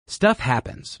Stuff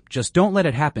happens. Just don't let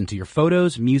it happen to your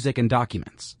photos, music, and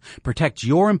documents. Protect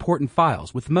your important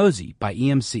files with Mozy by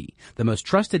EMC, the most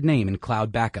trusted name in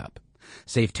cloud backup.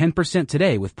 Save 10%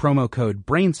 today with promo code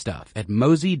BRAINSTUFF at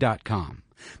mozy.com.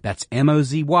 That's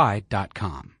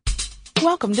MOZY.com.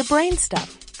 Welcome to Brain Stuff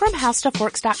from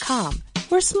HowStuffWorks.com,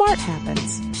 where smart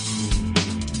happens.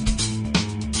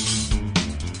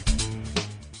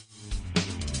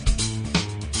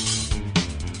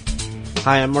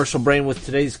 Hi, I'm Marshall Brain with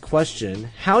today's question.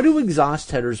 How do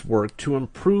exhaust headers work to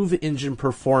improve engine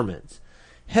performance?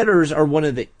 Headers are one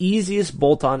of the easiest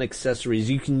bolt-on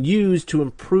accessories you can use to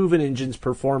improve an engine's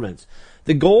performance.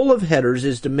 The goal of headers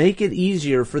is to make it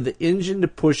easier for the engine to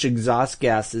push exhaust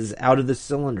gases out of the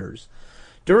cylinders.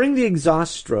 During the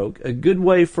exhaust stroke, a good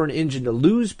way for an engine to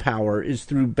lose power is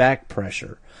through back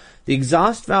pressure. The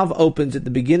exhaust valve opens at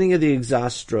the beginning of the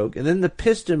exhaust stroke, and then the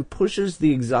piston pushes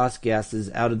the exhaust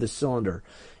gases out of the cylinder.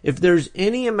 If there's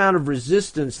any amount of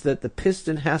resistance that the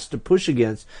piston has to push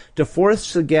against to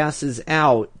force the gases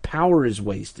out, power is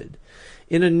wasted.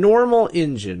 In a normal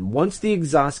engine, once the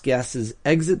exhaust gases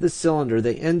exit the cylinder,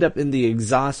 they end up in the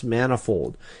exhaust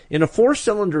manifold. In a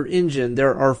four-cylinder engine,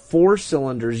 there are four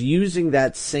cylinders using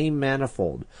that same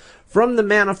manifold. From the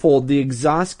manifold, the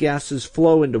exhaust gases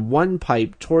flow into one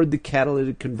pipe toward the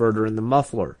catalytic converter in the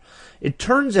muffler. It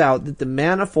turns out that the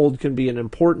manifold can be an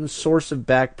important source of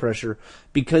back pressure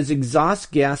because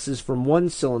exhaust gases from one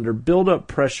cylinder build up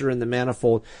pressure in the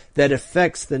manifold that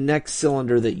affects the next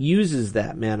cylinder that uses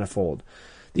that manifold.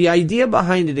 The idea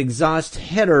behind an exhaust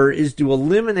header is to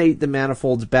eliminate the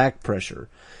manifold's back pressure.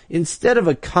 Instead of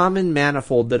a common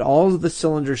manifold that all of the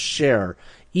cylinders share,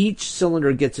 each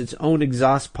cylinder gets its own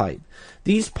exhaust pipe.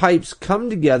 These pipes come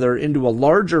together into a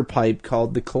larger pipe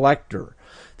called the collector.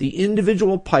 The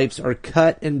individual pipes are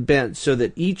cut and bent so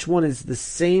that each one is the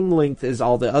same length as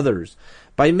all the others.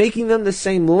 By making them the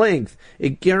same length,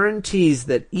 it guarantees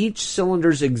that each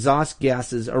cylinder's exhaust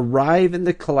gases arrive in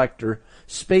the collector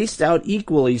spaced out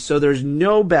equally so there's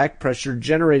no back pressure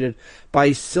generated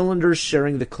by cylinders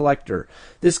sharing the collector.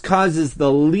 This causes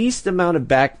the least amount of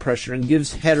back pressure and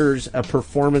gives headers a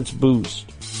performance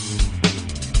boost.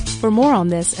 For more on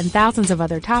this and thousands of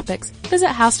other topics, visit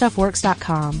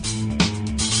HowStuffWorks.com.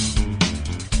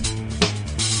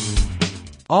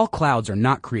 All clouds are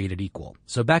not created equal,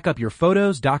 so back up your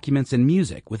photos, documents, and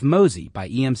music with Mozy by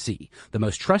EMC, the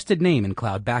most trusted name in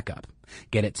cloud backup.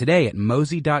 Get it today at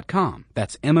mozy.com,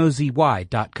 that's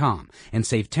MOZY.com, and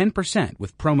save 10%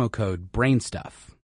 with promo code BRAINSTUFF.